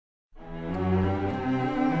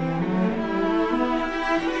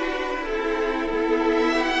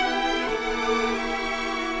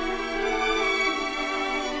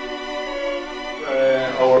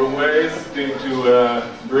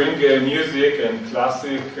music and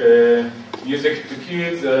classic music to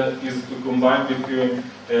kids is to combine between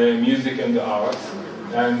music and the arts.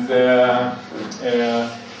 And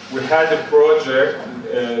we had a project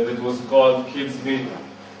that was called Kids Meet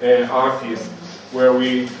Artists, where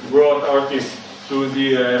we brought artists to the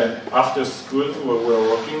after schools where we're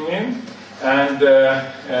working in, and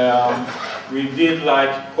we did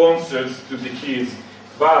like concerts to the kids.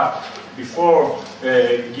 But before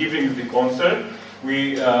giving the concert,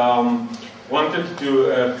 we wanted to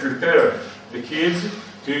prepare the kids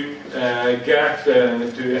to get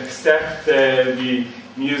to accept the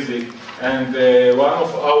music, and one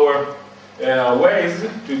of our ways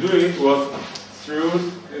to do it was through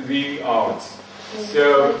the arts. So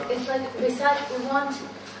it's like we said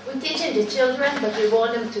we're teaching the children, but we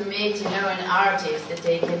want them to meet, an artist that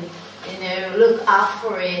they can, look up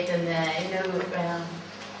for it, and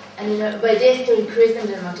by this to increase them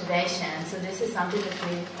their motivation. So this is something that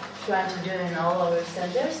we try to do in all our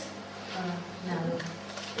centers.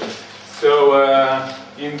 So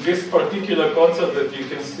in this particular concert that you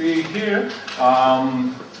can see here,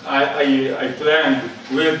 I planned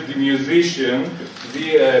with the musician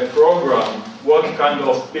the program, what kind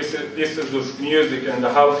of pieces of music and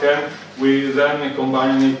how can we then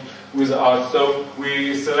combine it with art. So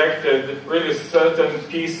we selected really certain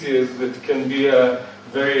pieces that can be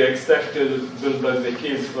very accepted by the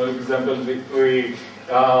kids. For example, we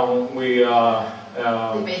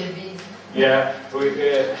made a beat. Yeah,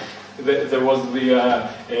 there was the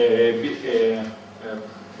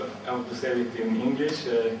how to say it in English?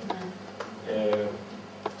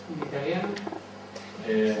 Italiano?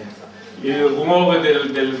 Il rumore della...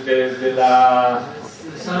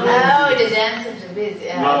 Oh, the dance of the beat.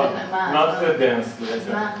 No, not the dance.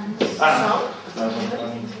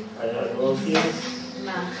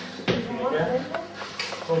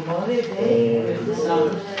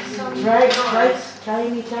 Try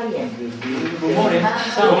in Italian.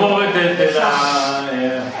 Rumore della...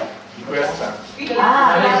 questa.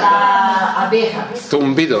 La abeja.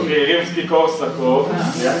 Zumbido. Rimsky-Korsakov.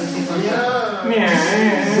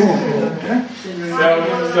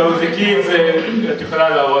 So the kids, את יכולה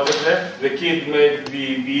להראות את זה, the kid made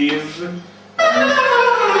the bees.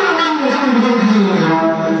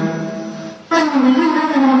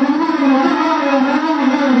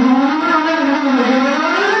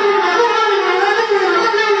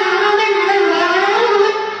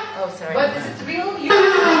 Oh, sorry. But is it real?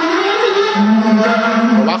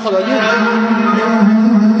 Abajo de allí.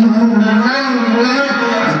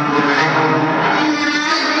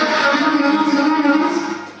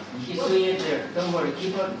 Don't worry,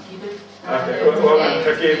 keep it. Okay,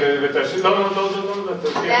 ותשאיר, לא,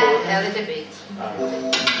 A little bit.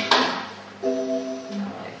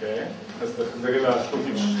 אוקיי, אז תחזרי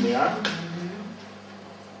לשקופית שנייה.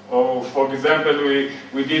 Or, for example,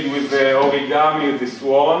 we did with the origami the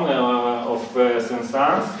swan of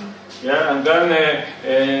Saint-Saëns. Yeah, and then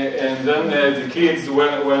the kids,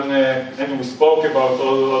 and we spoke about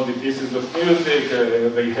all the pieces of music,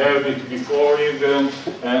 they heard it before even,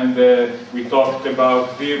 and we talked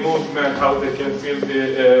about the movement, how they can feel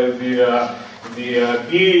the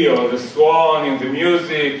bee or the swan in the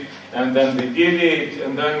music, and then they did it,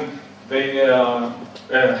 and then they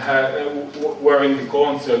were in the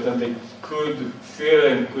concert, and they could feel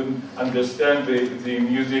and could understand the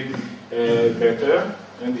music better.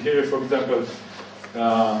 And here, for example,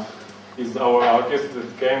 is our artist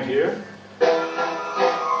that came here.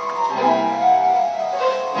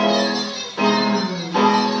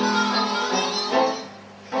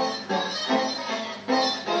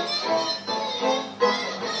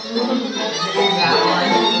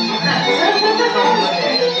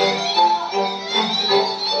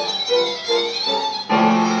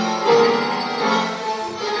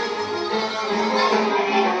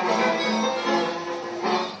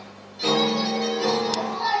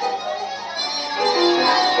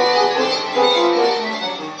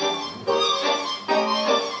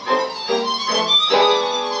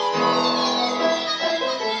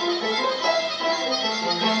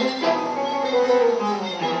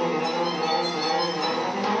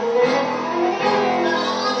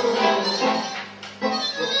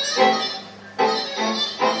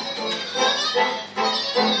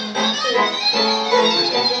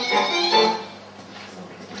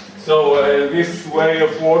 This way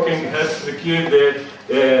of working helps the kid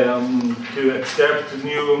to accept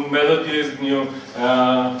new melodies, new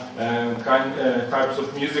types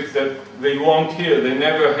of music that they won't hear. They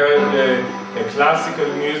never heard classical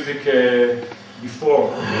music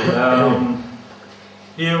before.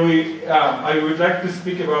 Here I would like to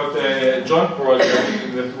speak about a joint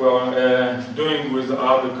project that we're doing with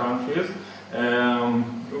other countries.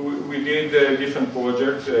 We did different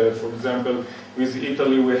projects. For example, with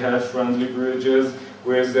Italy we had friendly bridges.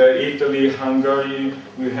 With Italy, Hungary,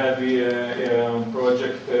 we had the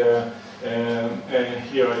project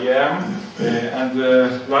Here I Am. And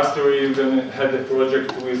last year we even had a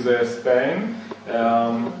project with Spain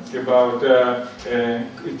about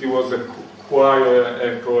it was a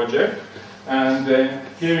choir project. And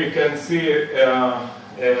here you can see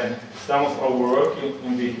some of our work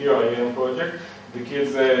in the Here I Am project. The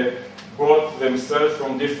kids brought themselves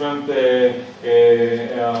from different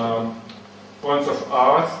points of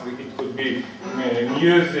arts. It could be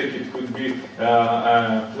music, it could be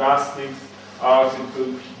plastics arts, it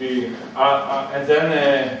could be and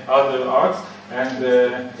then other arts. And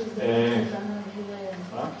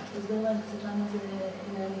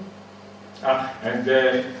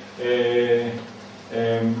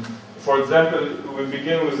for example, we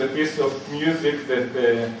begin with a piece of music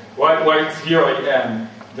that why it's Here I Am.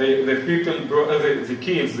 The people brought, the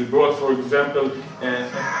kids, they brought, for example,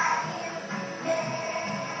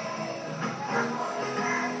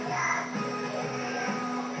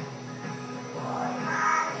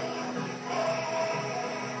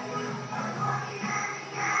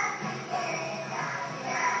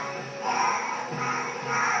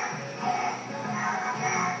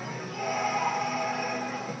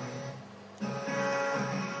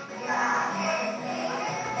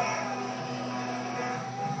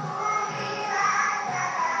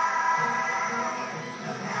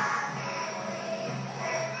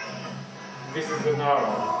 this is an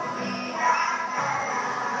arrow.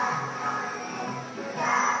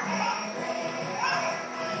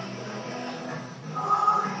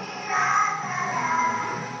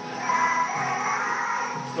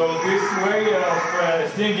 So this way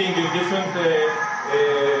of singing in different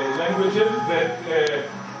languages that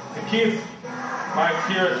the kids might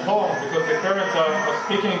hear at home because the parents are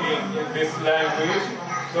speaking in this language.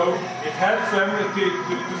 So it helps them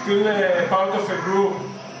to feel a part of a group.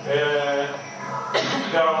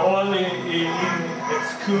 They are all at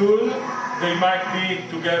school. They might be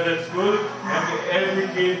together at school, and every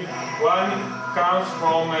kid, one comes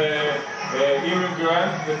from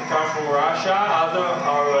immigrants that come from Russia, other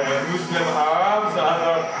are Muslim Arabs,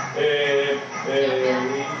 other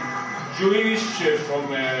Jewish from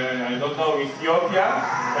I don't know, Ethiopia,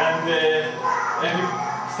 and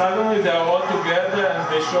suddenly they are all together and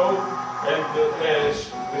they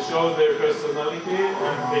show their personality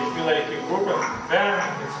and they feel like a group, and then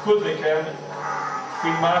it's good they can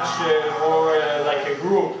feel much more like a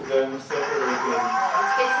group than separated.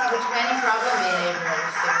 It's kids with many problem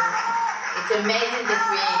behaviors, so it's amazing that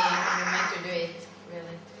we meant to do it,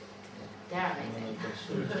 really. They're amazing.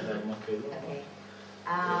 Okay.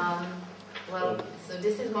 Well, so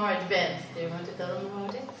this is more advanced. Do you want to tell them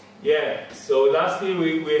about it? Yeah, so last year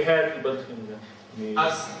we had,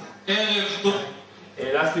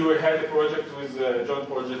 last year we had a project with joint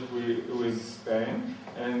project with Spain,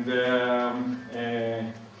 and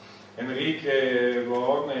Enrique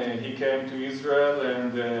Ron, he came to Israel,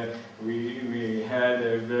 and we had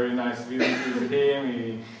a very nice visit with him.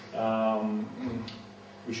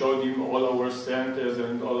 We showed him all our centers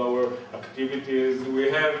and all our activities.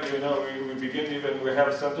 We have, we begin even, we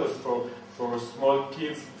have centers for small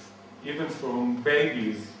kids, even from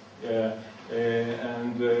babies.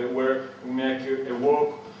 And where we make a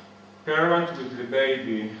work parent with the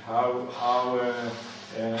baby,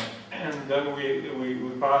 and then we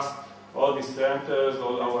passed all the centers,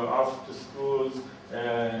 all our after schools,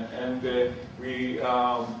 and we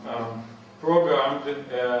programmed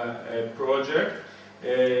a project,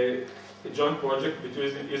 a joint project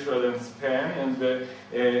between Israel and Spain, and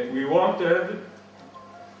we wanted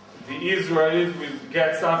the Israelis will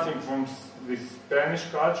get something from the Spanish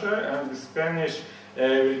culture, and the Spanish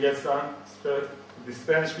will get the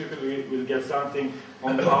Spanish people will get something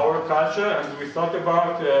from our culture, and we thought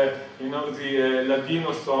about the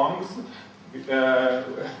Ladino songs that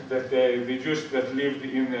the Jews that lived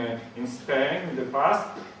in Spain in the past.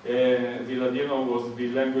 The Ladino was the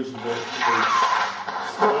language that they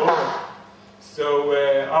spoke. So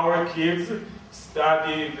our kids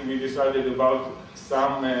studied. We decided about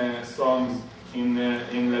some songs in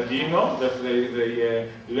Ladino that they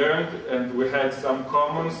learned, and we had some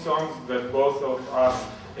common songs that both of us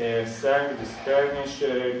sang, the Spanish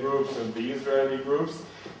groups and the Israeli groups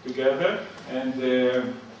together, and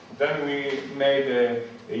then we made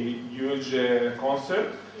a huge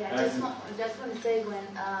concert. Yeah, just want to say when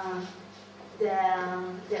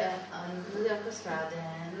the orchestra,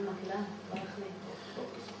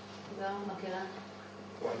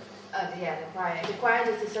 Yeah, the choir. The choir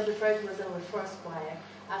that is so referred was our first choir.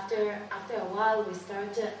 After a while, we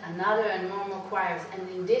started another and more choirs, and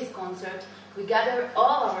in this concert, we gathered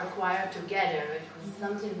all our choir together. It was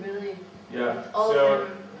something really. Yeah. All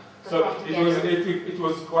So it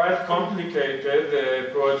was quite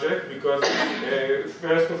complicated project because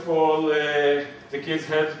first of all the kids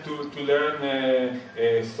had to learn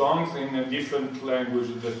songs in a different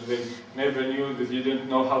language that they never knew. They didn't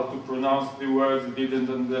know how to pronounce the words. They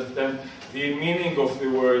didn't understand the meaning of the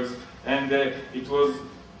words, and it was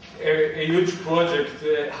a huge project.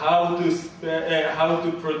 How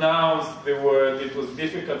to pronounce the word. It was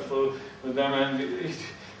difficult for them, and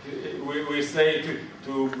we say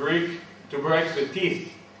to break the teeth,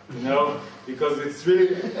 you know, because it's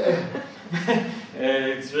really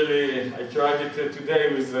it's really. I tried it today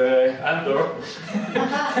with Andor.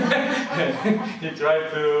 He tried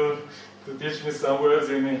to teach me some words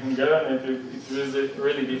in Hungarian, and it was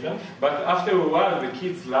really different. But after a while, the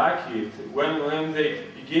kids like it. When they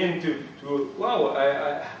begin to wow, I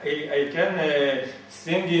can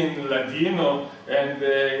sing in Ladino, and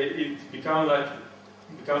it becomes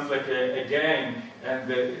like a game, and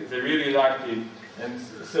they really liked it. And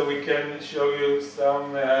so we can show you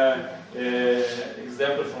some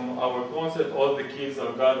examples from our concert. All the kids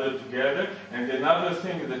are gathered together. And another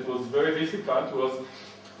thing that was very difficult was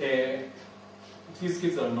these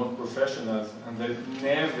kids are not professionals, and they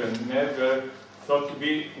never thought to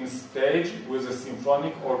be in stage with a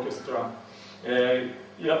symphonic orchestra.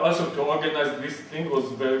 Yeah, also to organize this thing was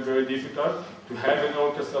very, very difficult. To have an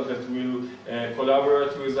orchestra that will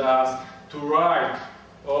collaborate with us, to write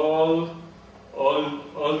all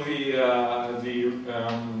the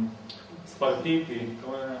spartiti,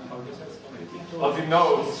 all the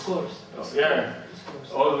notes, yeah,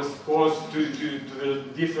 all the scores to the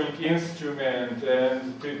different instruments,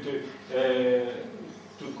 and to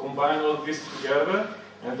combine all this together.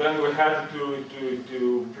 And then we had to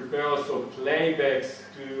prepare also playbacks,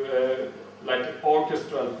 like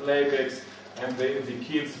orchestral playbacks, and the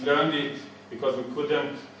kids learned it because we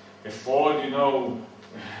couldn't afford, you know,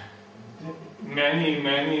 many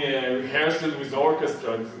rehearsals with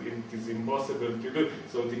orchestra. It is impossible to do.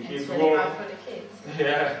 So the kids really worked. hard for the kids.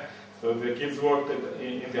 Yeah. So the kids worked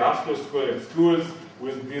in the after school at schools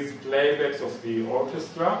with these playbacks of the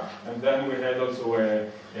orchestra, and then we had also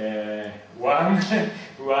one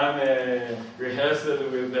rehearsal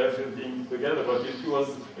with everything together. But it was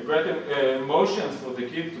a great emotion for the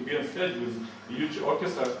kids to be on stage with a huge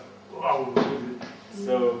orchestra. Wow!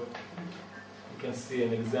 So you can see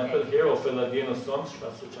an example here of a Ladino song,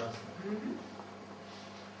 Shvasu Časno.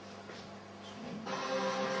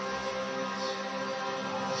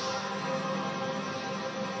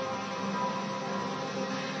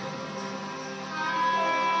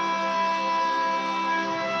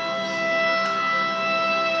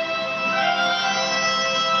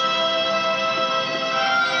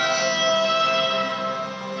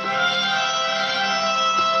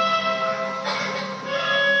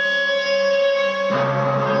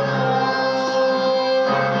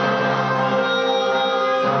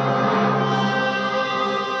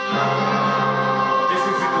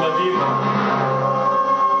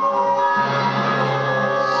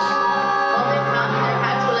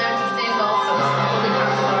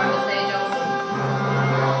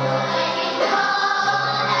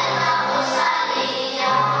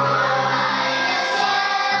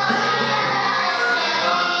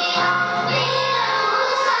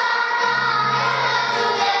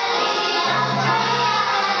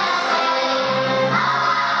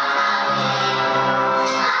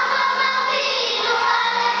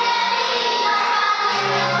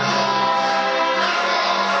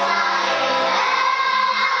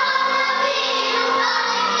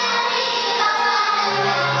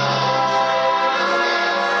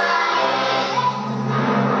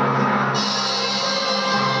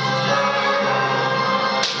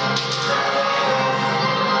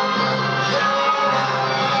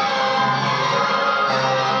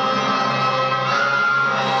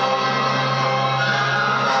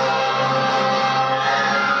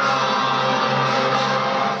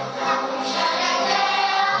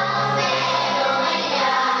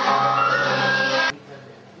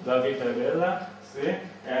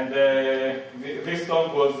 This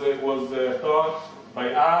song was taught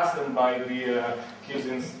by us and by the kids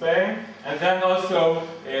in Spain, and then also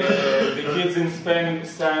the kids in Spain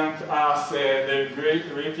sent us their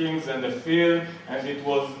greetings and the film, and it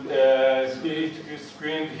was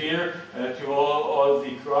screened here to all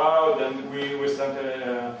the crowd, and we sent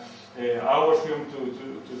our film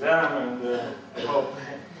to them, and I hope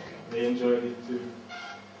they enjoyed it too.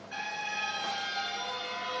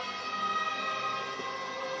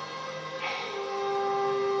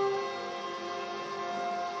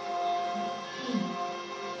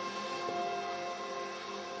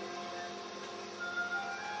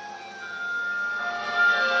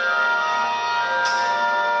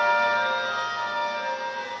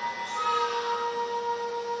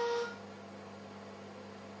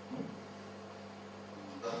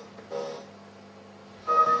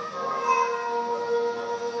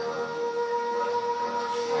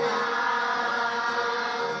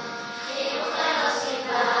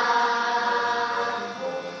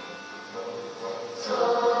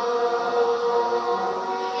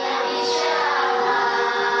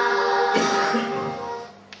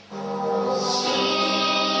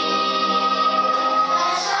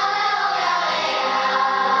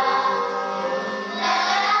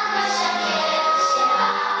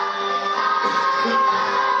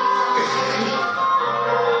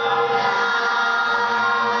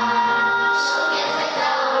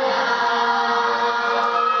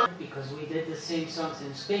 because we did the same songs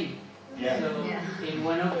in Spain. Yeah. So in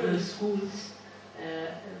one of the schools,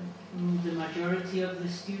 the majority of the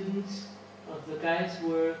students, of the guys,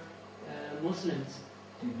 were Muslims.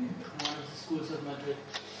 One of the schools of Madrid.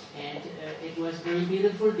 And it was very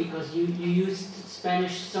beautiful because you used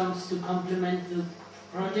Spanish songs to complement the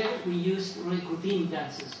project. We used Recrutin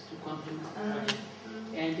dances to complement the project.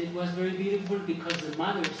 And it was very beautiful because the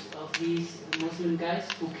mothers of these Muslim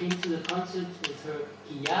guys who came to the concert with her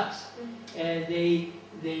hijabs, they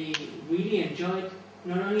really enjoyed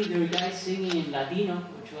not only the guys singing in Ladino,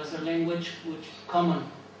 which was a language which common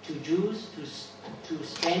to Jews, to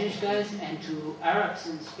Spanish guys, and to Arabs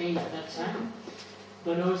in Spain at that time,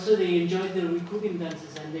 but also they enjoyed the recruiting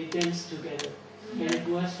dances and they danced together. And it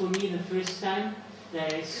was for me the first time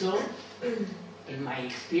that I saw, in my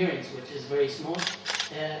experience, which is very small,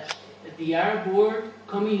 the Arab word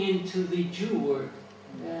coming into the Jew word.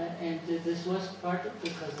 And this was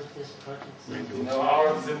because of this project. You know,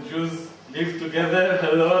 Arabs and Jews live together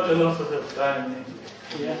a lot of the time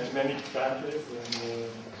in many countries.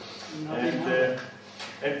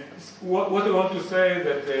 And what I want to say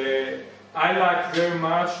that I like very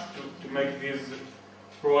much to make these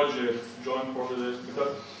projects, joint projects,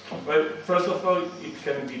 because, well, first of all, it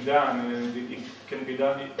can be done, and it can be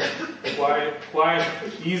done quite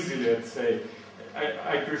easily, let's say.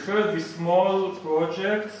 I prefer the small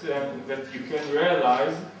projects that you can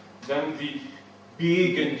realize than the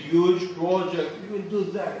big and huge project. You will do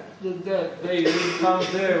that, they will come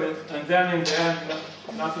there, and then in the end,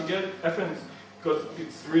 nothing happens, because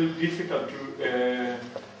it's really difficult to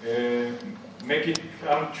make it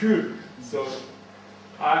come true. So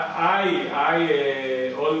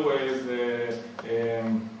I always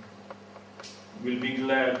will be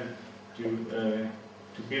glad to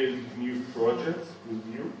build new projects with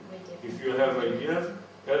you. If you have ideas,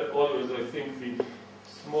 always I think the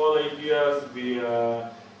small ideas,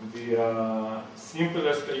 the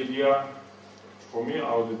simplest idea for me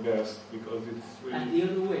are the best, because it's really... And the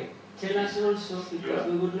other way, tell us also, because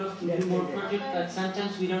we would love to do more projects, but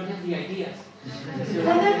sometimes we don't have the ideas. So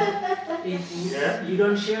if you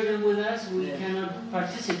don't share them with us, we cannot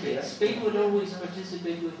participate. Spain will always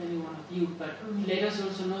participate with any one of you, but let us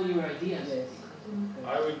also know your ideas.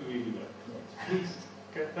 I will agree with that. Please.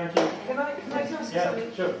 Okay, thank you. Can I ask you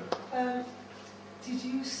something? Sure. Did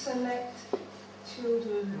you select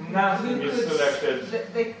children? Nothing is selected.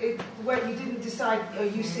 Well, you didn't decide,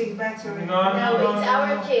 you sing better? No, it's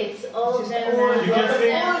our kids. All of them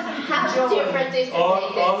have to participate. So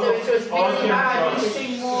it was really hard.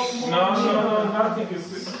 No, nothing is...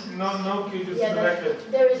 No kid is selected.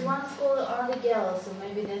 There is one school only girls, so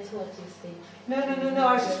maybe that's what you see. No.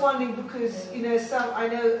 I was just wondering because I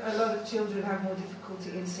know a lot of children have more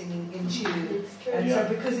difficulty in singing in tune, It's true. and so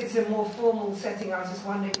because it's a more formal setting, I was just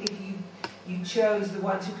wondering if you chose the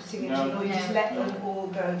ones who could sing in tune, or you just let them all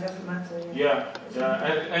go. It doesn't matter.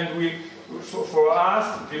 And we, for us,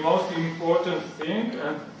 the most important thing,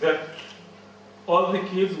 and that all the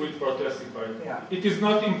kids will participate. Yeah. It is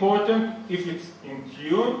not important if it's in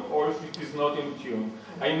tune or if it is not in tune.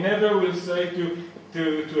 I never will say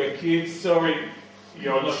to a kid, sorry,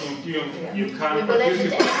 you're not in tune, you can't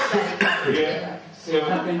participate. So it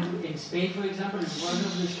happened in Spain, for example, in one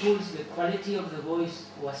of the schools, the quality of the voice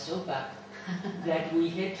was so bad that we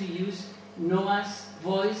had to use Noah's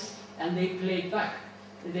voice, and they played back.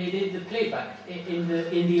 They did the playback in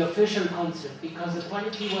the official concert because the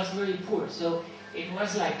quality was very poor. So it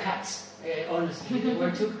was like cats, honestly. They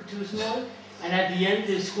were too small. And at the end,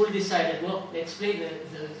 the school decided, well, let's play the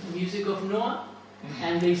music of Noah,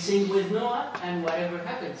 and they sing with Noah, and whatever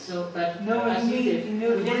happens. So, but Noah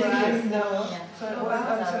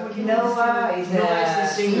is a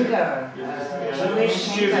singer.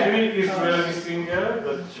 She's really Israeli singer,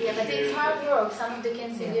 but but it's hard work. Some of the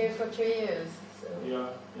kids sit there for 3 years. Yeah.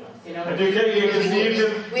 And you can see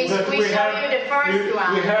them we show you the first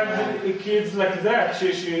one. We have kids like that.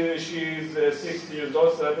 She's 6 years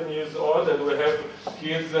old, 7 years old, and we have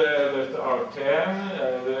kids that are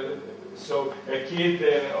 10. So a kid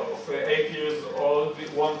of 8 years old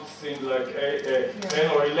won't sing like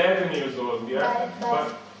 10 or 11 years old.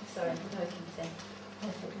 But sorry, no, I can say.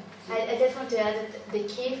 I just want to add that the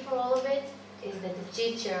key for all of it is that the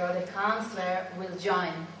teacher or the counselor will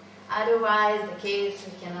join. Otherwise, the kids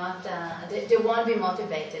cannot. They won't be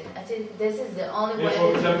motivated. I think this is the only way.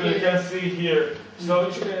 For example, you can see here. So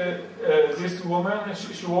this woman,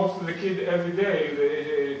 she works with the kid every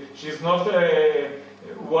day. She's not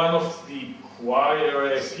one of the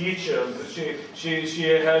choir teachers. She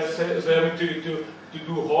has them to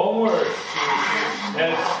do homework. She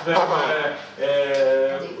helps them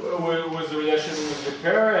with relation with the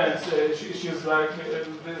parents, she's like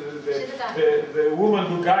the woman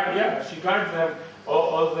who guides. She guides them.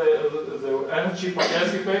 And she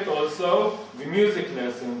participates also the music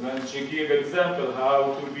lessons, and she gives example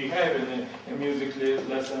how to behave in a music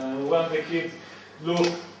lesson. And when the kids look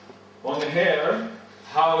on her,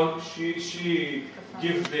 how she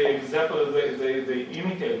gives the example, they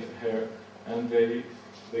imitate her, and they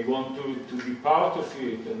want to be part of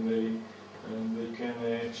it, and they can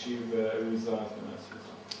achieve a result.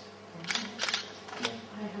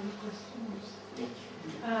 I have a question.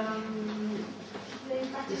 They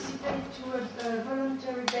participate to a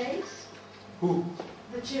voluntary base? Who?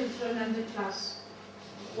 The children and the class.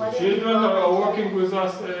 The children are working with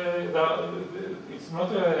us. It's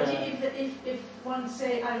not a. If one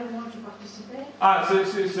say I don't want to participate.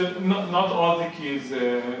 So not all the kids.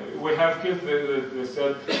 We have kids that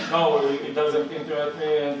said no, it doesn't interest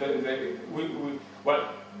me, and we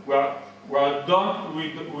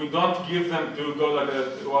don't give them to go like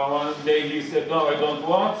that. One day he said no, I don't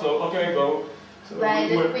want. So okay, go. So right,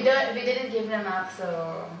 we didn't give them up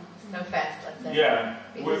so fast, let's say. Yeah,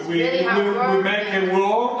 we really make a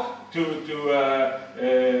walk to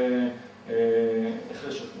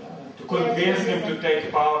convince them to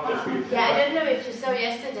take part of it. Yeah, I don't know if you saw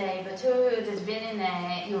yesterday, but who has been in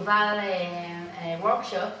a Yuval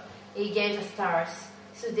workshop, he gave us stars.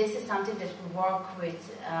 So this is something that we work with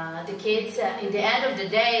the kids. In the end of the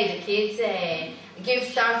day, the kids give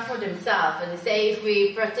stars for themselves, and they say if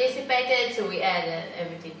we participated, so we add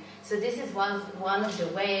everything. So this is one of the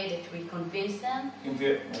ways that we convince them.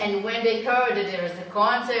 And when they heard that there is a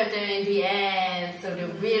concert in the end, so they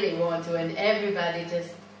really want to, and everybody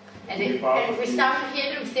just. And we start to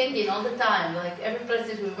hear them singing all the time, like every place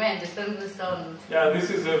that we went, they sang the songs. Yeah,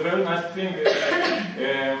 this is a very nice thing.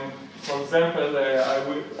 For example,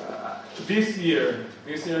 this year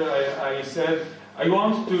I said I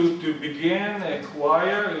want to begin a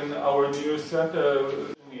choir in our new center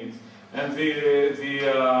needs, and the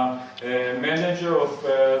manager of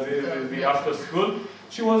the after school,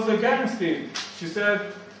 she was against it. She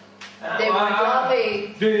said, they were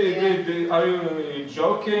loving. Are you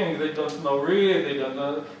joking? They don't know read. They don't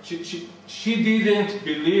know. She didn't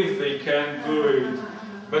believe they can do it.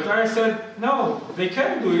 But I said, no, they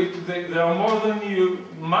can do it. They are more than you,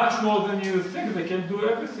 much more than you think. They can do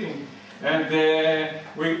everything. And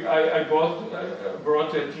I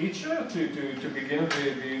brought a teacher to begin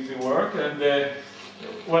the work. And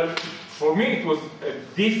well, for me it was a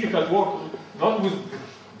difficult work, not with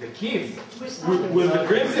the kids, with the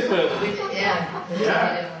principal.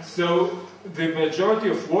 Yeah. So the majority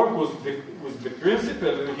of work was the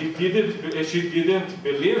principal. She didn't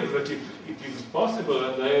believe that it is possible,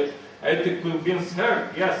 and I had to convince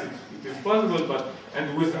her. Yes, it is possible,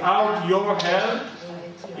 and without your help,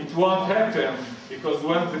 it won't happen. Because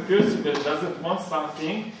when the principal doesn't want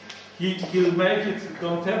something, he'll make it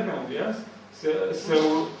don't happen. Yes.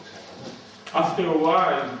 So after a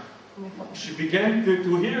while, she began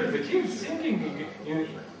to hear the kids singing,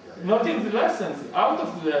 not in the lessons, out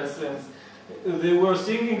of the lessons. They were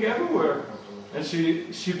singing everywhere, and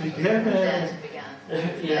she began.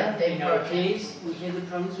 In our case, we had the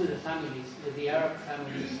problems with the families, with the Arab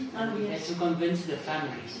families. We had to convince the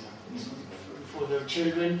families for their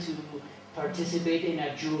children to participate in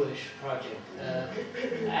a Jewish project.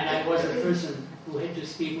 And I was the person who had to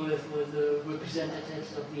speak with the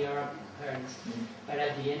representatives of the Arab parents. But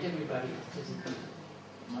at the end, everybody participated.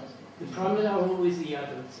 The problem are always the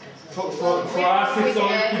adults. For us, it's all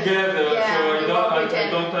together. Yeah, so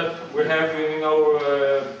we have in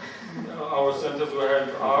our centers, we have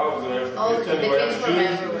Arabs, we have Christians, we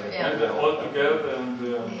have Jews, and all together. And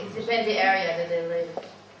it depends the area that they live.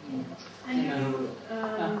 And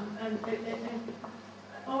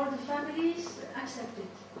all the families accept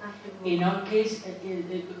it afterwards. In our case,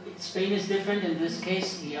 Spain is different. In this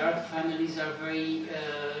case, the Arab families are very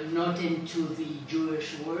not into the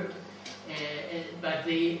Jewish word, but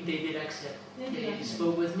they did accept. They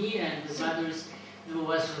spoke with me, and the mothers. There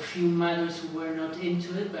was a few mothers who were not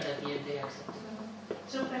into it, but at the end they accepted.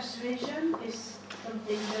 So persuasion is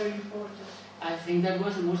something very important. I think that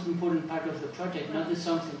was the most important part of the project, not the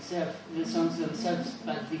songs themselves,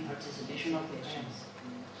 but the participation of the parents.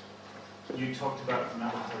 You talked about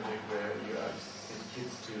another project where you asked the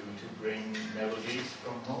kids to bring melodies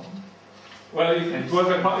from home. Well, it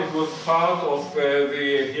was part of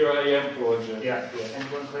the Here I Am project. Yeah. And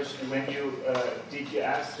one question: when did you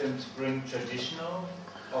ask them to bring traditional?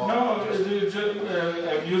 No,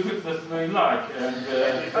 music that they like, and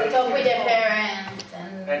or talk with their parents,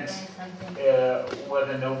 and And were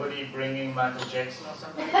there nobody bringing Michael Jackson or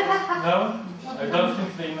something? No, I don't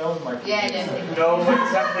think they know Michael Jackson. No,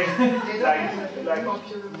 it's something like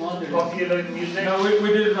popular music. No, we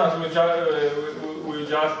did not. We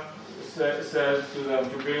just said to them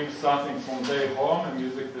to bring something from their home, and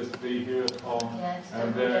music that they hear at home. Yes,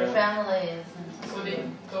 and their families.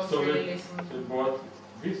 So they brought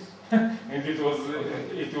this, and it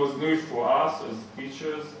was new for us as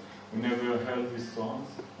teachers. We never heard these songs,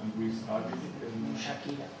 and we studied it. And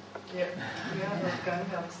Shakira. Yeah, that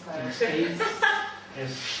kind of style.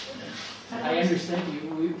 Yes. I understand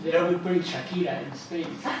you. They would bring Shakira in Spain.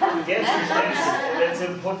 Yes, that's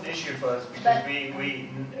an important issue for us because we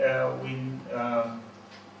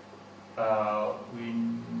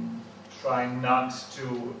try not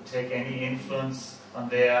to take any influence on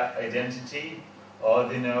their identity, or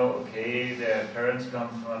they know, okay, their parents come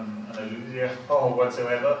from Andalusia or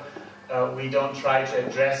whatsoever. We don't try to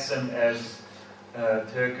address them as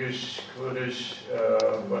Turkish, Kurdish,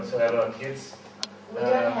 whatsoever kids. We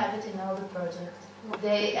don't have it in all the projects.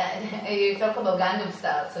 They, you talk about Gangnam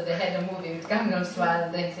Style, so they had a movie with Gangnam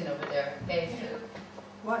Style dancing over there. Okay, so.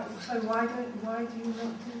 Why do you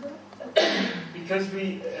not do that? Because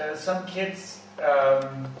some kids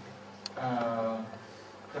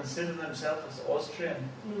consider themselves as Austrian,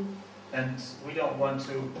 and we don't want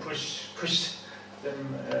to push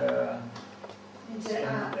them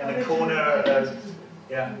in a corner.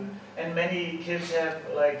 Yeah, and many kids have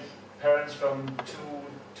like parents from two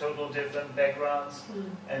total different backgrounds,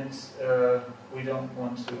 and we don't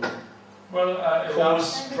want to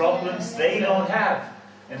cause problems they don't have.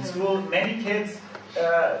 In school, many kids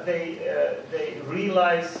they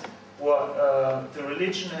realize what the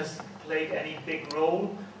religion has played any big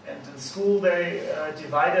role, and in school they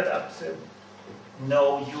divided up to,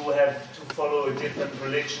 no, you have to follow a different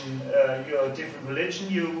religion. You're a different religion.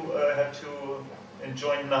 You have to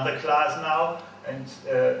join another class now, and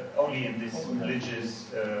only in this religious,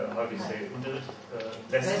 how do you say,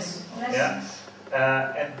 lessons. Yeah,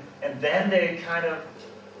 and then they kind of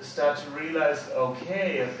start to realize,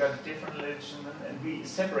 okay, I've got a different religion, and we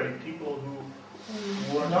separate people who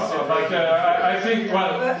were not separated. I think,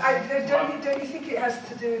 well... Don't you think it has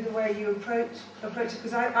to do with the way you approach it?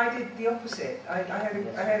 Because I did the opposite.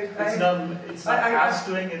 It's not us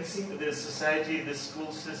doing, it's the society, the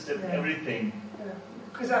school system, everything.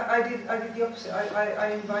 Because I did the opposite. I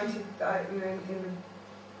invited, in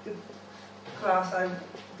the class,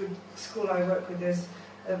 the school I work with, there's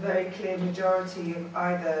a very clear majority of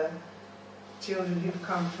either children who've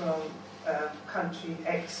come from country,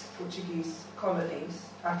 ex-Portuguese colonies,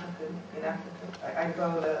 in Africa,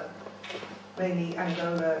 Angola, mainly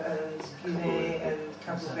Angola and Guinea and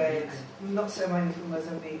Cabo Verde, not so many from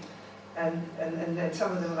Mozambique, and then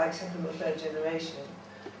some of them are like second or third generation,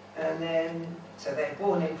 and then, so they're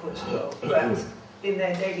born in Portugal, but in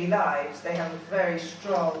their daily lives they have a very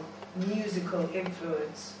strong musical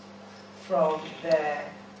influence from their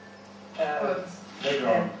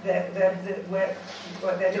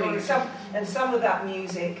what they're doing. Some of that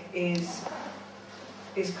music is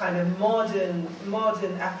kind of modern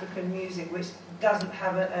African music, which doesn't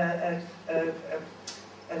have an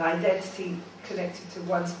identity connected to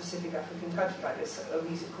one specific African country. Like there's a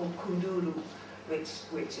music called kuduru,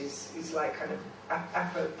 which is like kind of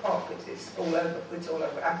Afro pop. It's all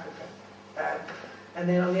over Africa. And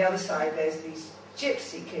then on the other side, there's these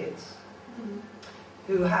gypsy kids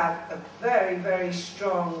who have a very, very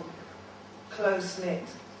strong, close-knit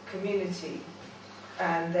community,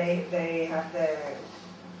 and they have their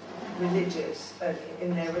religious,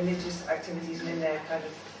 in their religious activities and in their kind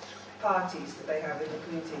of parties that they have in the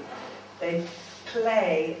community, they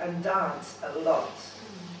play and dance a lot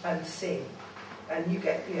and sing. And you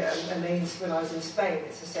get, and when I was in Spain,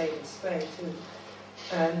 it's the same in Spain too.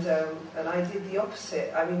 And I did the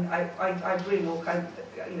opposite. I mean, I bring all kinds,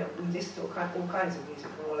 we list all kinds of music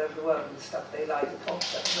from all over the world and stuff they like, the pop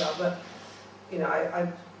stuff as well. But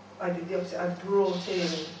I did the opposite.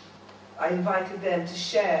 I invited them to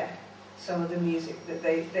share some of the music that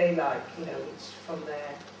they like, which from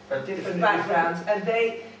their different backgrounds, and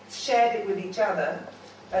they shared it with each other,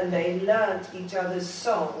 and they learnt each other's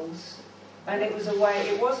songs, and it was a way.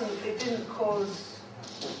 It didn't cause.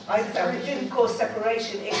 I felt it didn't cause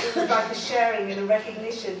separation. It was like a sharing and a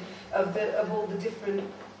recognition of all the different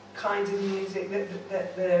kinds of music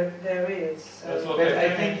that there is. So. But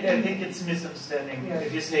I think it's misunderstanding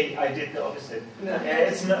if you say I did the opposite. No.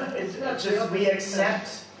 It's not. It's just we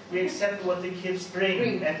accept we accept what the kids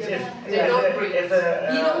bring. And They don't bring.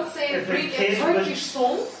 You don't say bring a Turkish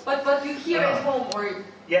song, but what you hear at home or.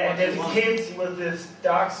 Yeah, and if a kid with this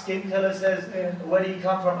dark skin color says, "Where do you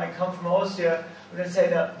come from?" I come from Austria. We're going to say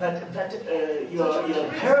that, but your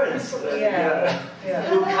parents,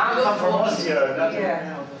 who can't come from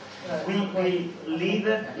Austria. We leave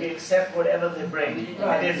it. We accept whatever they bring,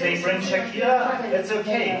 and if they bring Shakira, that's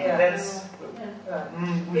okay. That's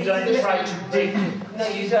we don't try to dig. No,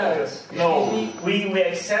 you don't. No, we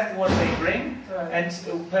accept what they bring, and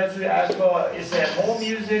perhaps we ask for, is there more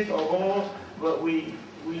music or more? But we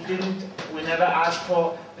never asked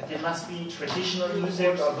for, but there must be traditional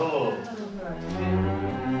music or more.